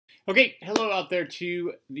Okay, hello out there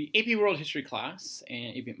to the AP World History class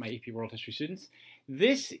and my AP World History students.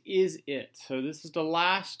 This is it. So this is the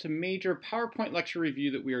last major PowerPoint lecture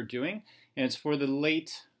review that we are doing, and it's for the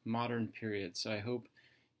late modern period. So I hope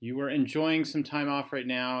you are enjoying some time off right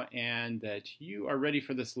now and that you are ready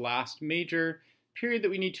for this last major period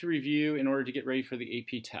that we need to review in order to get ready for the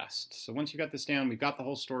AP test. So once you've got this down, we've got the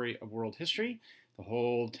whole story of world history, the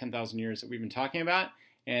whole 10,000 years that we've been talking about.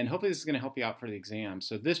 And hopefully this is going to help you out for the exam.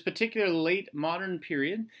 So this particular late modern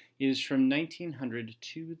period is from 1900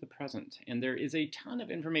 to the present. And there is a ton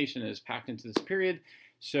of information that is packed into this period.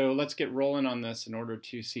 So let's get rolling on this in order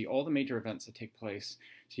to see all the major events that take place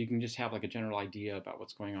so you can just have like a general idea about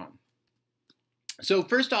what's going on. So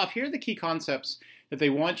first off, here are the key concepts that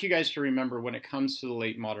they want you guys to remember when it comes to the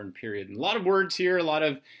late modern period. And a lot of words here, a lot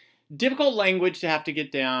of difficult language to have to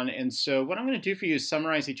get down, and so what I'm going to do for you is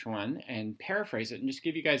summarize each one and paraphrase it and just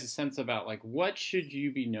give you guys a sense about like what should you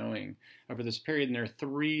be knowing over this period, and there are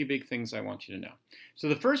three big things I want you to know. So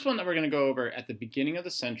the first one that we're going to go over at the beginning of the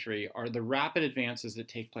century are the rapid advances that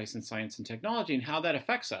take place in science and technology and how that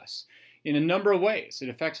affects us in a number of ways. It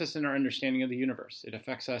affects us in our understanding of the universe. It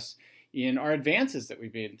affects us in our advances that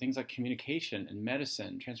we've made in things like communication and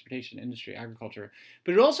medicine, transportation, industry, agriculture.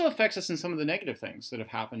 But it also affects us in some of the negative things that have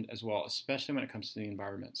happened as well, especially when it comes to the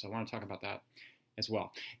environment. So I want to talk about that as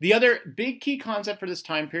well. The other big key concept for this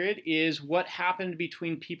time period is what happened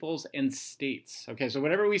between peoples and states. Okay, so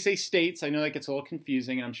whenever we say states, I know that gets a little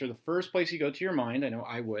confusing, and I'm sure the first place you go to your mind, I know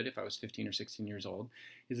I would if I was 15 or 16 years old,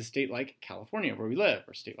 is a state like California, where we live,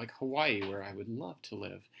 or a state like Hawaii, where I would love to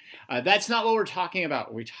live. That's not what we're talking about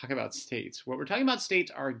when we talk about states. What we're talking about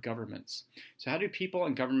states are governments. So how do people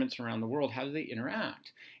and governments around the world, how do they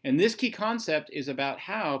interact? And this key concept is about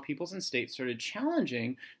how peoples and states started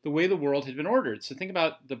challenging the way the world had been ordered. So think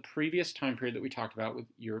about the previous time period that we talked about with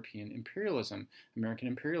European imperialism, American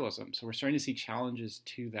imperialism. So we're starting to see challenges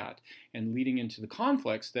to that and leading into the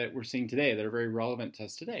conflicts that we're seeing today that are very relevant to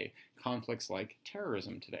us today, conflicts like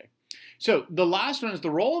terrorism today. So the last one is the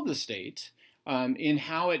role of the state in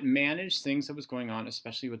how it managed things that was going on,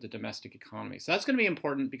 especially with the domestic economy. So that's going to be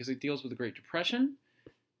important because it deals with the Great Depression.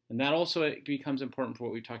 And that also becomes important for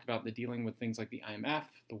what we talked about, the dealing with things like the IMF,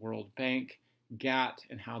 the World Bank, GATT,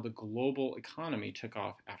 and how the global economy took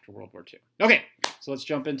off after World War II. Okay, so let's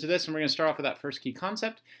jump into this, and we're going to start off with that first key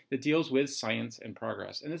concept that deals with science and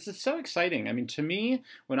progress. And this is so exciting. I mean, to me,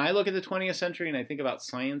 when I look at the 20th century and I think about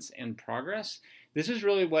science and progress, this is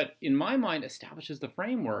really what, in my mind, establishes the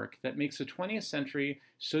framework that makes the 20th century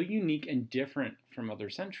so unique and different from other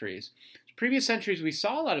centuries. Previous centuries, we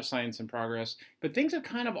saw a lot of science and progress, but things have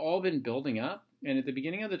kind of all been building up. And at the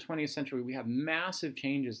beginning of the 20th century, we have massive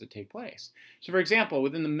changes that take place. So for example,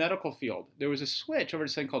 within the medical field, there was a switch over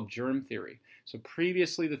to something called germ theory. So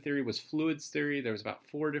previously, the theory was fluids theory. There was about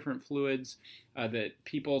 4 different fluids that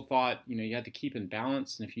people thought, you had to keep in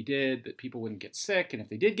balance. And if you did, that people wouldn't get sick. And if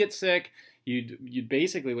they did get sick, you'd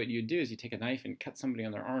basically, what you'd do is you take a knife and cut somebody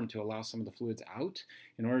on their arm to allow some of the fluids out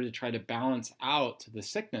in order to try to balance out the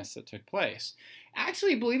sickness that took place.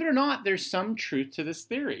 Actually, believe it or not, there's some truth to this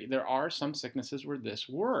theory. There are some sicknesses where this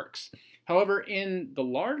works. However, in the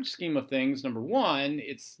large scheme of things, number one,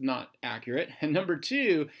 it's not accurate. And number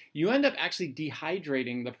two, you end up actually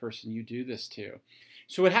dehydrating the person you do this to.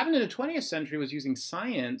 So what happened in the 20th century was using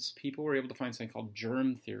science, people were able to find something called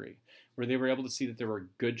germ theory, where they were able to see that there were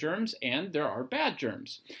good germs and there are bad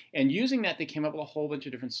germs. And using that, they came up with a whole bunch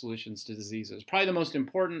of different solutions to diseases. Probably the most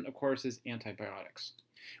important, of course, is antibiotics.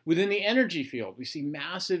 Within the energy field, we see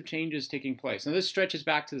massive changes taking place. Now, this stretches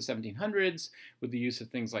back to the 1700s with the use of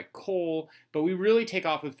things like coal, but we really take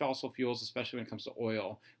off with fossil fuels, especially when it comes to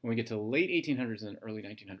oil, when we get to the late 1800s and early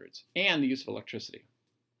 1900s, and the use of electricity.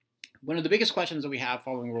 One of the biggest questions that we have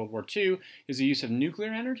following World War II is the use of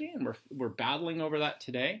nuclear energy, and we're battling over that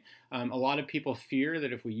today. A lot of people fear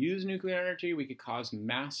that if we use nuclear energy, we could cause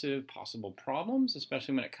massive possible problems,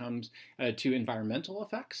 especially when it comes to environmental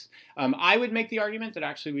effects. I would make the argument that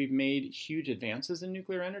actually we've made huge advances in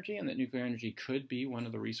nuclear energy and that nuclear energy could be one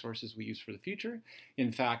of the resources we use for the future.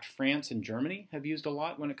 In fact, France and Germany have used a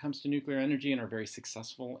lot when it comes to nuclear energy and are very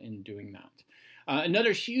successful in doing that.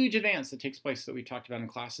 Another huge advance that takes place that we talked about in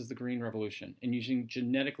class is the Green Revolution and using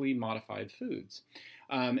genetically modified foods.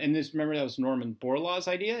 And this, remember, that was Norman Borlaug's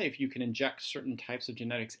idea. If you can inject certain types of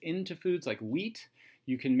genetics into foods like wheat,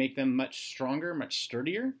 you can make them much stronger, much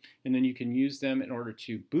sturdier, and then you can use them in order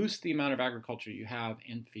to boost the amount of agriculture you have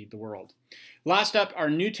and feed the world. Last up are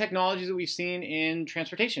new technologies that we've seen in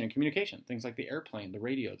transportation and communication, things like the airplane, the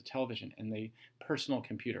radio, the television, and the personal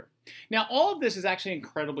computer. Now, all of this is actually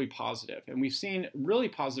incredibly positive, and we've seen really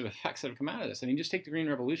positive effects that have come out of this. I mean, just take the Green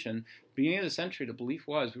Revolution. Beginning of the century, the belief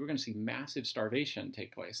was we were going to see massive starvation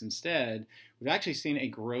take place. Instead, we've actually seen a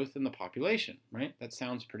growth in the population, right? That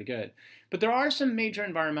sounds pretty good. But there are some major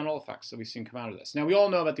environmental effects that we've seen come out of this. Now, we all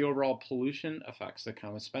know about the overall pollution effects that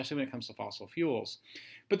come, especially when it comes to fossil fuels.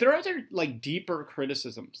 But there are other, deeper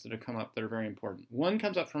criticisms that have come up that are very important. One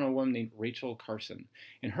comes up from a woman named Rachel Carson,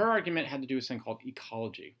 and her argument had to do with something called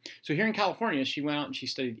ecology. So here in California, she went out and she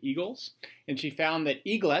studied eagles, and she found that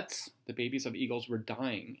eaglets, the babies of eagles, were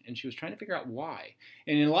dying, and she was trying to figure out why.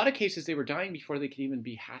 And in a lot of cases, they were dying before they could even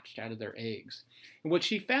be hatched out of their eggs. And what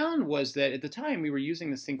she found was that at the time, we were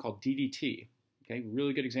using this thing called DDT. Okay,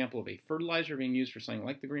 really good example of a fertilizer being used for something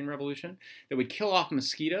like the Green Revolution that would kill off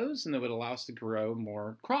mosquitoes and that would allow us to grow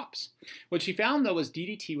more crops. What she found, though, was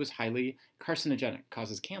DDT was highly carcinogenic,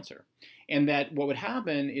 causes cancer. And that what would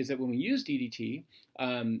happen is that when we use DDT,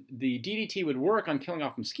 the DDT would work on killing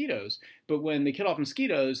off mosquitoes, but when they killed off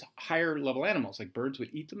mosquitoes, higher level animals like birds would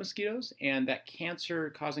eat the mosquitoes, and that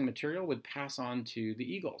cancer-causing material would pass on to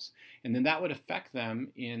the eagles. And then that would affect them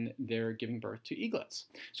in their giving birth to eaglets.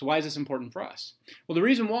 So why is this important for us? Well, the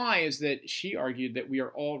reason why is that she argued that we are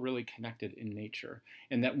all really connected in nature,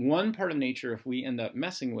 and that one part of nature, if we end up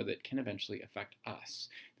messing with it, can eventually affect us.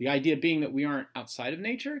 The idea being that we aren't outside of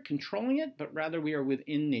nature, controlling it, but rather we are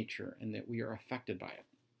within nature and that we are affected by it.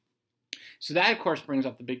 So that, of course, brings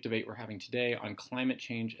up the big debate we're having today on climate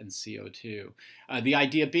change and CO2. The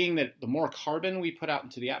idea being that the more carbon we put out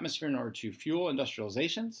into the atmosphere in order to fuel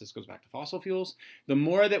industrializations, this goes back to fossil fuels, the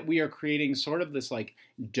more that we are creating sort of this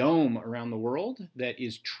dome around the world that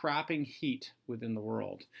is trapping heat within the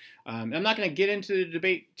world. I'm not going to get into the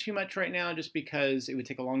debate too much right now just because it would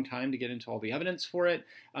take a long time to get into all the evidence for it,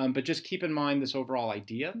 but just keep in mind this overall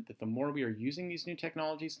idea that the more we are using these new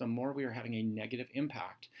technologies, the more we are having a negative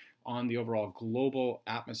impact on the overall global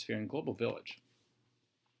atmosphere and global village.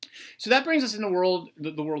 So that brings us into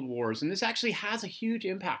the world wars, and this actually has a huge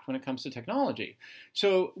impact when it comes to technology.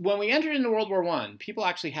 So when we entered into World War I, people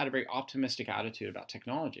actually had a very optimistic attitude about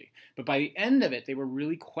technology. But by the end of it, they were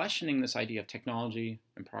really questioning this idea of technology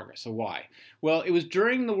and progress. So why? Well, it was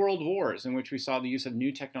during the World Wars in which we saw the use of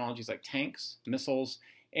new technologies like tanks, missiles,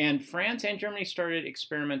 and France and Germany started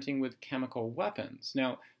experimenting with chemical weapons.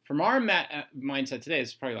 Now, from our mindset today,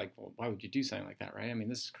 it's probably like, well, why would you do something like that, right? I mean,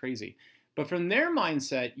 this is crazy. But from their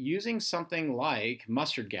mindset, using something like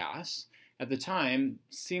mustard gas at the time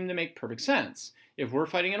seemed to make perfect sense. If we're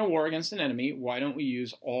fighting in a war against an enemy, why don't we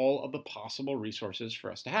use all of the possible resources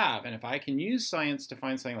for us to have? And if I can use science to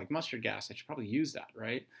find something like mustard gas, I should probably use that,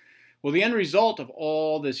 right? Well, the end result of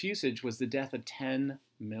all this usage was the death of 10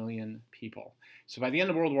 million people. So by the end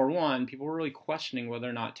of World War I, people were really questioning whether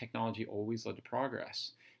or not technology always led to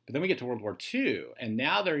progress. But then we get to World War II, and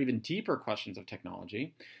now there are even deeper questions of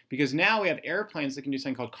technology, because now we have airplanes that can do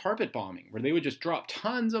something called carpet bombing, where they would just drop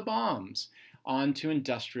tons of bombs onto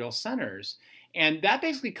industrial centers. And that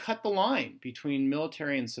basically cut the line between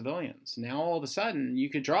military and civilians. Now, all of a sudden, you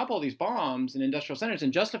could drop all these bombs in industrial centers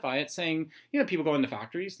and justify it, saying, people go into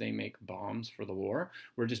factories, they make bombs for the war.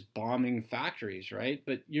 We're just bombing factories, right?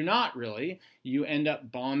 But you're not really. You end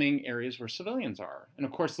up bombing areas where civilians are. And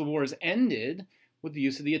of course, the war is ended with the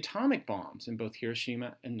use of the atomic bombs in both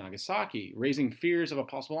Hiroshima and Nagasaki, raising fears of a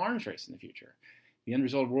possible arms race in the future. The end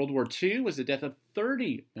result of World War II was the death of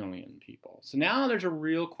 30 million people. So now there's a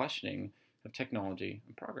real questioning of technology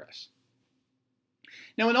and progress.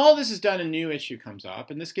 Now, when all this is done, a new issue comes up,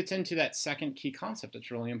 and this gets into that second key concept that's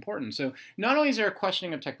really important. So not only is there a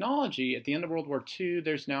questioning of technology, at the end of World War II,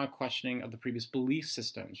 there's now a questioning of the previous belief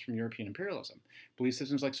systems from European imperialism, belief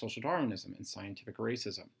systems like social Darwinism and scientific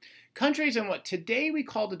racism. Countries in what today we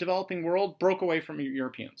call the developing world broke away from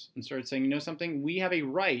Europeans and started saying, you know something, we have a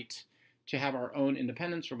right to have our own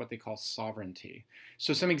independence, or what they call sovereignty.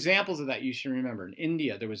 So some examples of that you should remember. In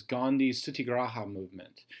India, there was Gandhi's Satyagraha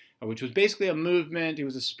movement, which was basically a movement, it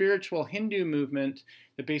was a spiritual Hindu movement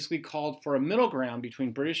that basically called for a middle ground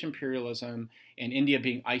between British imperialism and India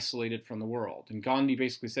being isolated from the world. And Gandhi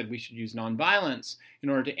basically said we should use nonviolence in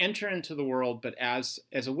order to enter into the world, but as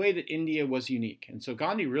a way that India was unique. And so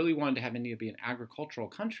Gandhi really wanted to have India be an agricultural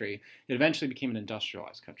country that eventually became an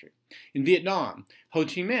industrialized country. In Vietnam, Ho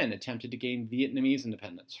Chi Minh attempted to gain Vietnamese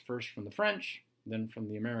independence, first from the French, then from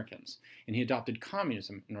the Americans. And he adopted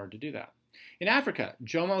communism in order to do that. In Africa,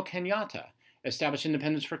 Jomo Kenyatta established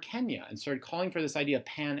independence for Kenya and started calling for this idea of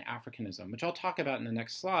Pan-Africanism, which I'll talk about in the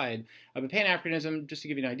next slide. But Pan-Africanism, just to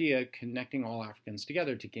give you an idea, connecting all Africans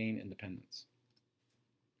together to gain independence.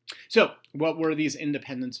 So what were these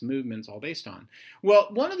independence movements all based on? Well,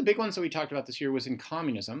 one of the big ones that we talked about this year was in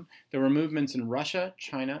communism. There were movements in Russia,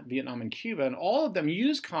 China, Vietnam, and Cuba, and all of them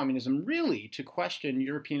used communism really to question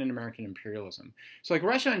European and American imperialism. So like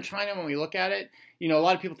Russia and China, when we look at it, a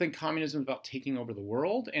lot of people think communism is about taking over the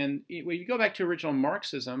world. And when you go back to original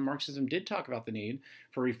Marxism, Marxism did talk about the need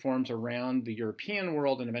for reforms around the European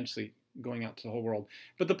world and eventually going out to the whole world.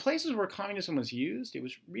 But the places where communism was used, it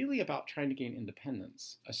was really about trying to gain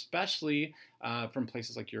independence, especially from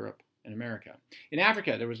places like Europe and America. In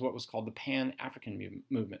Africa, there was what was called the Pan-African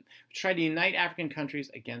movement, which tried to unite African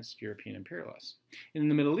countries against European imperialists. In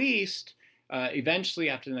the Middle East, eventually,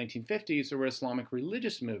 after the 1950s, there were Islamic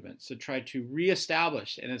religious movements that tried to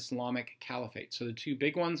reestablish an Islamic caliphate. So the two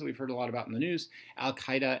big ones that we've heard a lot about in the news,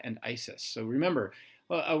 Al-Qaeda and ISIS. So remember,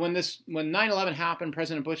 when 9/11 happened,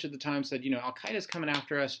 President Bush at the time said, Al-Qaeda's coming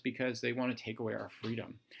after us because they want to take away our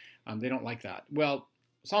freedom. They don't like that. Well,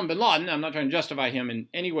 Osama bin Laden, I'm not trying to justify him in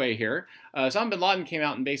any way here, Osama bin Laden came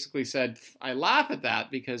out and basically said, I laugh at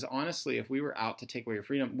that because honestly, if we were out to take away your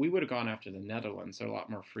freedom, we would have gone after the Netherlands. They're a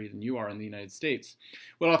lot more free than you are in the United States.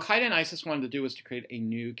 What Al-Qaeda and ISIS wanted to do was to create a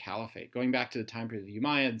new caliphate, going back to the time period of the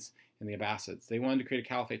Umayyads and the Abbasids. They wanted to create a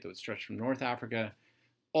caliphate that would stretch from North Africa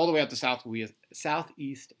all the way up to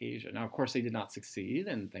Southeast Asia. Now, of course, they did not succeed,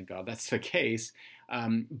 and thank God that's the case.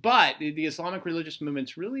 But the Islamic religious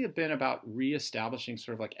movements really have been about reestablishing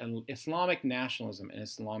sort of like an Islamic nationalism and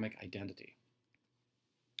Islamic identity.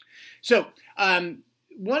 So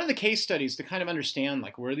one of the case studies to kind of understand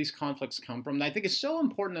like where these conflicts come from, that I think is so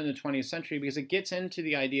important in the 20th century because it gets into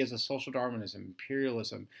the ideas of social Darwinism,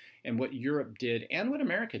 imperialism, and what Europe did and what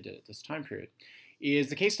America did at this time period, is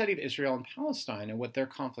the case study of Israel and Palestine and what their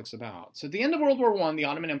conflict's about. So at the end of World War I, the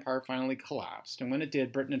Ottoman Empire finally collapsed. And when it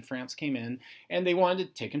did, Britain and France came in and they wanted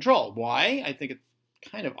to take control. Why? I think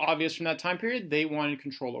it's kind of obvious from that time period. They wanted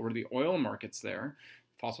control over the oil markets there.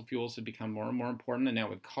 Fossil fuels had become more and more important, and now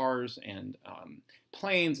with cars and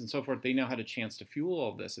planes and so forth, they now had a chance to fuel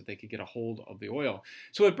all of this if they could get a hold of the oil.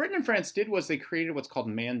 So what Britain and France did was they created what's called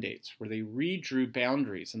mandates, where they redrew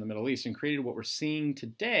boundaries in the Middle East and created what we're seeing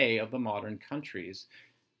today of the modern countries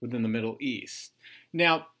within the Middle East.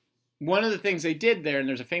 Now, one of the things they did there, and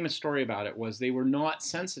there's a famous story about it, was they were not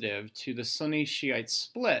sensitive to the Sunni-Shiite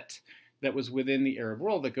split that was within the Arab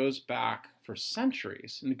world that goes back for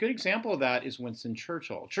centuries. And a good example of that is Winston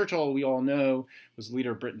Churchill. Churchill, we all know, was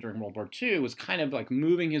leader of Britain during World War II, was kind of like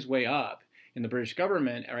moving his way up in the British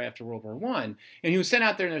government right after World War I. And he was sent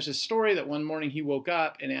out there, and there's this story that one morning he woke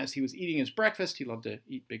up, and as he was eating his breakfast, he loved to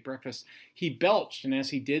eat big breakfast, he belched, and as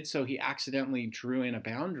he did so, he accidentally drew in a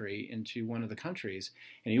boundary into one of the countries.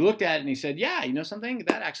 And he looked at it and he said, yeah, you know something?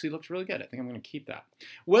 That actually looks really good. I think I'm going to keep that.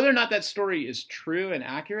 Whether or not that story is true and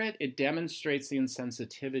accurate, it demonstrates the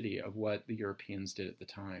insensitivity of what the Europeans did at the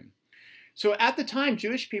time. So at the time,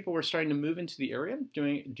 Jewish people were starting to move into the area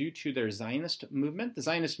due to their Zionist movement. The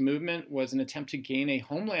Zionist movement was an attempt to gain a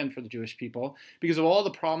homeland for the Jewish people because of all the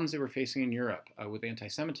problems they were facing in Europe with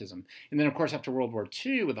anti-Semitism. And then, of course, after World War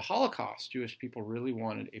II, with the Holocaust, Jewish people really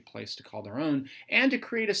wanted a place to call their own and to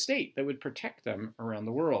create a state that would protect them around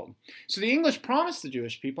the world. So the English promised the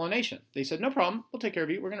Jewish people a nation. They said, no problem, we'll take care of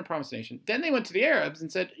you. We're going to promise a nation. Then they went to the Arabs and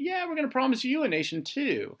said, yeah, we're going to promise you a nation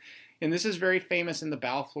too. And this is very famous in the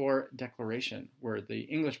Balfour Declaration, where the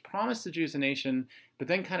English promised the Jews a nation, but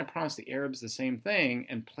then kind of promised the Arabs the same thing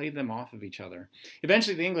and played them off of each other.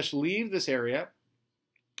 Eventually, the English leave this area,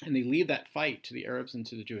 and they leave that fight to the Arabs and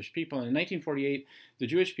to the Jewish people. And in 1948, the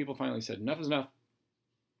Jewish people finally said, enough is enough.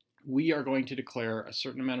 We are going to declare a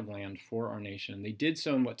certain amount of land for our nation. They did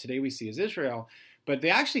so in what today we see as Israel, but they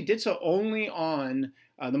actually did so only on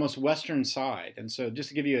the most western side. And so just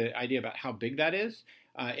to give you an idea about how big that is,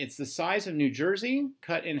 it's the size of New Jersey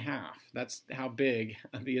cut in half. That's how big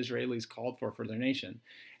the Israelis called for their nation.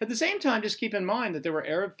 At the same time, just keep in mind that there were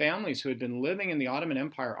Arab families who had been living in the Ottoman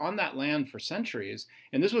Empire on that land for centuries,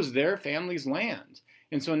 and this was their family's land.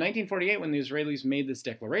 And so in 1948, when the Israelis made this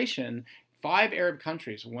declaration, 5 Arab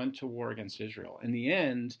countries went to war against Israel. In the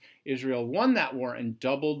end, Israel won that war and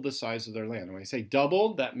doubled the size of their land. When I say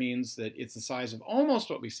doubled, that means that it's the size of almost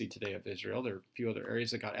what we see today of Israel. There are a few other areas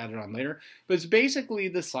that got added on later, but it's basically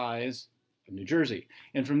the size of New Jersey.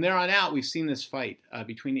 And from there on out, we've seen this fight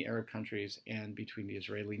between the Arab countries and between the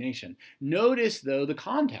Israeli nation. Notice, though, the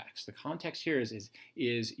context. The context here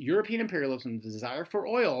is European imperialism, the desire for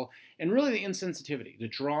oil, and really the insensitivity, the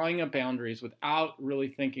drawing of boundaries without really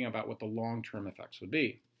thinking about what the long-term effects would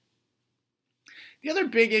be. The other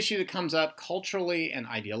big issue that comes up culturally and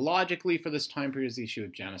ideologically for this time period is the issue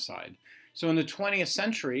of genocide. So in the 20th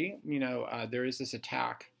century, there is this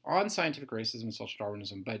attack on scientific racism and social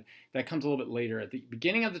Darwinism, but that comes a little bit later. At the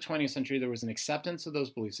beginning of the 20th century, there was an acceptance of those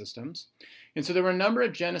belief systems. And so there were a number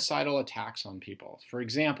of genocidal attacks on people. For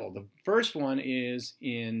example, the first one is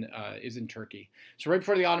in Turkey. So right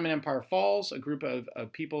before the Ottoman Empire falls, a group of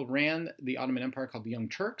people ran the Ottoman Empire called the Young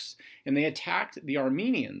Turks, and they attacked the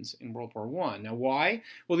Armenians in World War I. Now, why?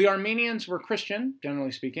 Well, the Armenians were Christian,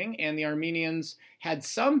 generally speaking, and the Armenians had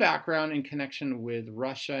some background in connection with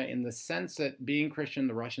Russia in the sense that being Christian,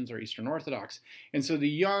 the Russians are Eastern Orthodox. And so the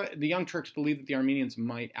Young Turks believed that the Armenians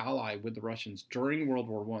might ally with the Russians during World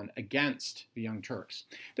War I against the Young Turks.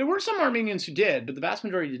 There were some Armenians who did, but the vast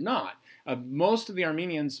majority did not. Most of the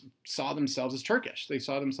Armenians saw themselves as Turkish. They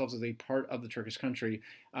saw themselves as a part of the Turkish country,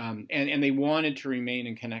 and they wanted to remain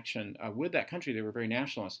in connection with that country. They were very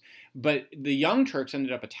nationalist. But the Young Turks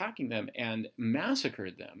ended up attacking them and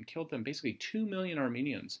massacred them, killed them. Basically 2 million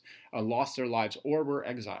Armenians lost their lives or were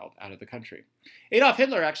exiled out of the country. Adolf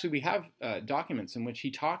Hitler, actually, we have documents in which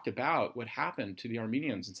he talked about what happened to the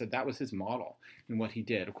Armenians and said that was his model and what he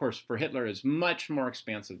did. Of course, for Hitler, is much more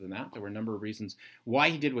expansive than that. There were a number of reasons why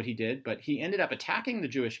he did what he did, but he ended up attacking the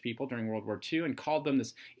Jewish people during World War II and called them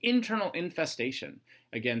this internal infestation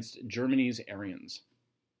against Germany's Aryans.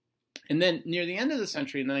 And then near the end of the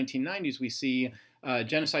century, in the 1990s, we see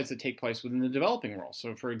genocides that take place within the developing world.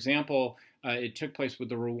 So, for example, it took place with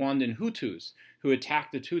the Rwandan Hutus, who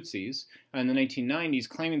attacked the Tutsis in the 1990s,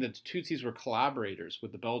 claiming that the Tutsis were collaborators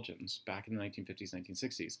with the Belgians back in the 1950s,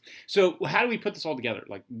 1960s. So how do we put this all together?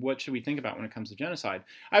 Like, what should we think about when it comes to genocide?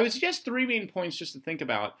 I would suggest 3 main points just to think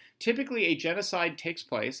about. Typically, a genocide takes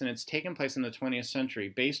place, and it's taken place in the 20th century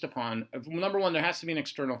based upon, number one, there has to be an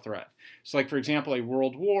external threat. So, like, for example, a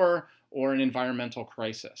world war or an environmental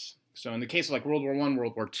crisis. So in the case of like World War I,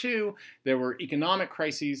 World War II, there were economic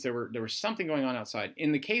crises, there was something going on outside.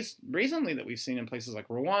 In the case recently that we've seen in places like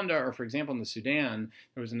Rwanda, or for example in the Sudan,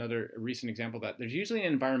 there was another recent example that there's usually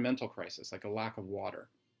an environmental crisis, like a lack of water.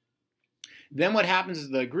 Then what happens is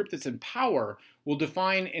the group that's in power will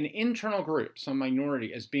define an internal group, some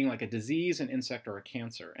minority, as being like a disease, an insect, or a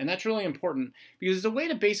cancer. And that's really important because it's a way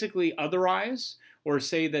to basically otherize or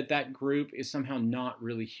say that that group is somehow not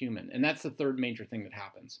really human. And that's the third major thing that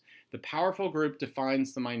happens. The powerful group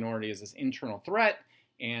defines the minority as this internal threat,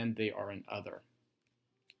 and they are an other.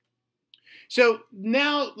 So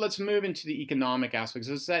now let's move into the economic aspects.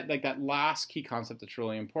 It's that last key concept that's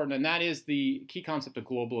really important, and that is the key concept of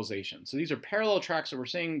globalization. So these are parallel tracks that we're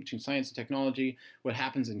seeing between science and technology, what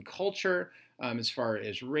happens in culture as far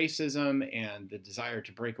as racism and the desire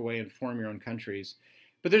to break away and form your own countries.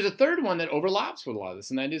 But there's a third one that overlaps with a lot of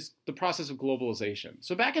this, and that is the process of globalization.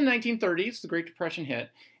 So back in the 1930s, the Great Depression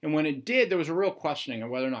hit, and when it did, there was a real questioning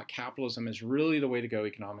of whether or not capitalism is really the way to go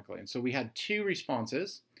economically. And so we had 2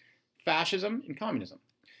 responses: fascism and communism.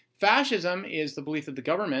 Fascism is the belief that the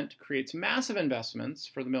government creates massive investments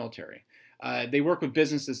for the military. They work with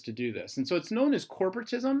businesses to do this. And so it's known as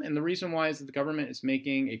corporatism, and the reason why is that the government is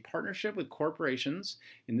making a partnership with corporations,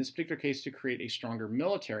 in this particular case, to create a stronger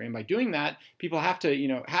military. And by doing that, people have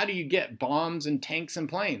to, how do you get bombs and tanks and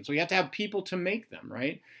planes? Well, you have to have people to make them,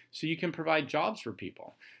 right? So you can provide jobs for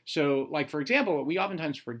people. So, like, for example, what we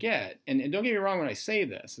oftentimes forget, and don't get me wrong when I say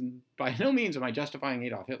this, and by no means am I justifying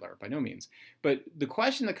Adolf Hitler, by no means, but the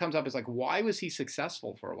question that comes up is, like, why was he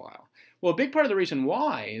successful for a while? Well, a big part of the reason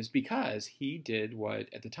why is because he did what,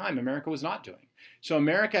 at the time, America was not doing. So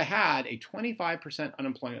America had a 25%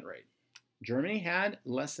 unemployment rate. Germany had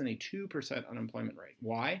less than a 2% unemployment rate.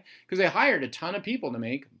 Why? Because they hired a ton of people to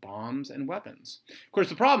make bombs and weapons. Of course,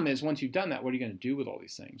 the problem is once you've done that, what are you going to do with all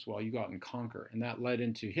these things? Well, you go out and conquer. And that led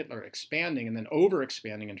into Hitler expanding and then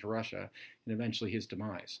over-expanding into Russia and eventually his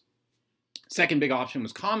demise. Second big option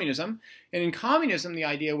was communism. And in communism, the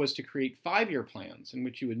idea was to create 5-year plans in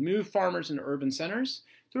which you would move farmers into urban centers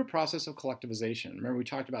through a process of collectivization. Remember, we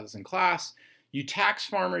talked about this in class. You tax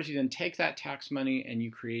farmers, you then take that tax money and you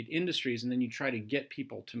create industries, and then you try to get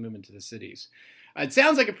people to move into the cities. It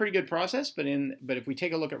sounds like a pretty good process, but if we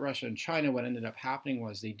take a look at Russia and China, what ended up happening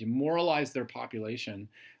was they demoralized their population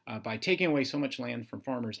by taking away so much land from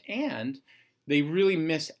farmers, and they really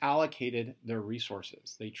misallocated their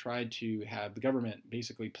resources. They tried to have the government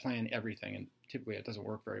basically plan everything, and typically it doesn't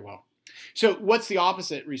work very well. So what's the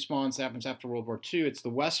opposite response that happens after World War II? It's the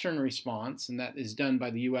Western response, and that is done by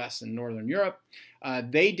the US and Northern Europe.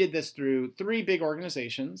 They did this through 3 big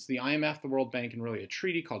organizations, the IMF, the World Bank, and really a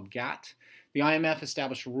treaty called GATT. The IMF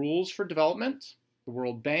established rules for development. The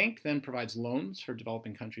World Bank then provides loans for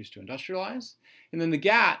developing countries to industrialize. And then the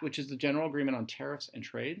GATT, which is the General Agreement on Tariffs and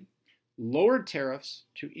Trade, lowered tariffs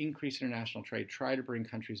to increase international trade, try to bring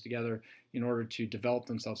countries together in order to develop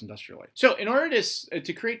themselves industrially. So in order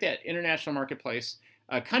to create that international marketplace,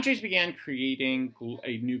 countries began creating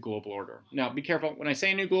a new global order. Now, be careful. When I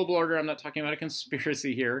say a new global order, I'm not talking about a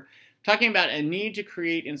conspiracy here. I'm talking about a need to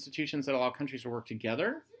create institutions that allow countries to work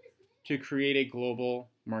together to create a global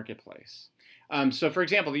marketplace. So, for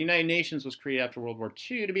example, the United Nations was created after World War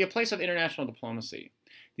II to be a place of international diplomacy.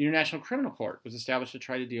 The International Criminal Court was established to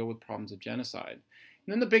try to deal with problems of genocide.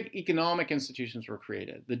 And then the big economic institutions were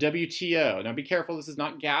created. The WTO. Now, be careful. This is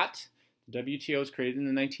not GATT. The WTO was created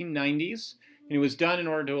in the 1990s. And it was done in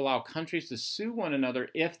order to allow countries to sue one another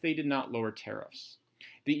if they did not lower tariffs.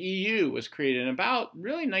 The EU was created in about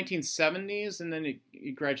really 1970s, and then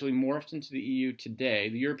it gradually morphed into the EU today,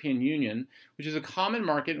 the European Union, which is a common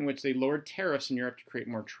market in which they lowered tariffs in Europe to create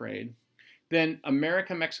more trade. Then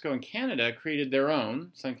America, Mexico, and Canada created their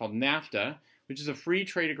own, something called NAFTA, which is a free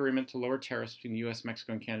trade agreement to lower tariffs between the US,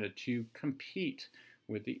 Mexico, and Canada to compete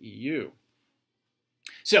with the EU.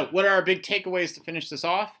 So what are our big takeaways to finish this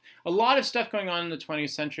off? A lot of stuff going on in the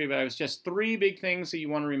 20th century, but I was just 3 big things that you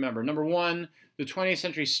want to remember. Number 1, the 20th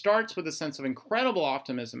century starts with a sense of incredible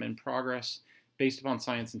optimism and progress based upon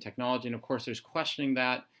science and technology. And of course, there's questioning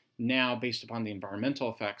that now based upon the environmental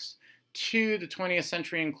effects. 2, the 20th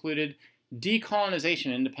century included decolonization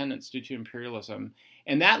and independence due to imperialism.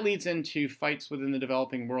 And that leads into fights within the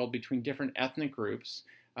developing world between different ethnic groups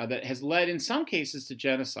that has led, in some cases, to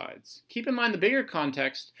genocides. Keep in mind the bigger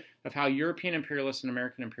context of how European imperialists and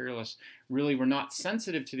American imperialists really were not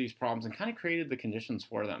sensitive to these problems and kind of created the conditions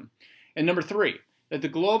for them. And number 3, that the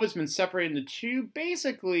globe has been separated into 2,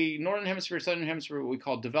 basically, Northern Hemisphere, Southern Hemisphere, what we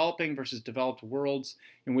call developing versus developed worlds,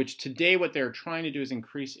 in which today what they're trying to do is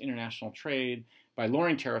increase international trade by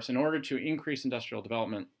lowering tariffs in order to increase industrial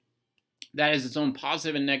development. That has its own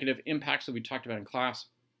positive and negative impacts that we talked about in class.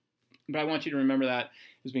 But I want you to remember that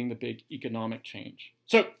as being the big economic change.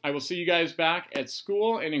 So I will see you guys back at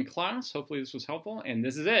school and in class. Hopefully this was helpful. And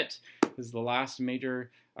this is it. This is the last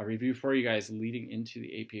major review for you guys leading into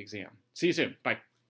the AP exam. See you soon. Bye.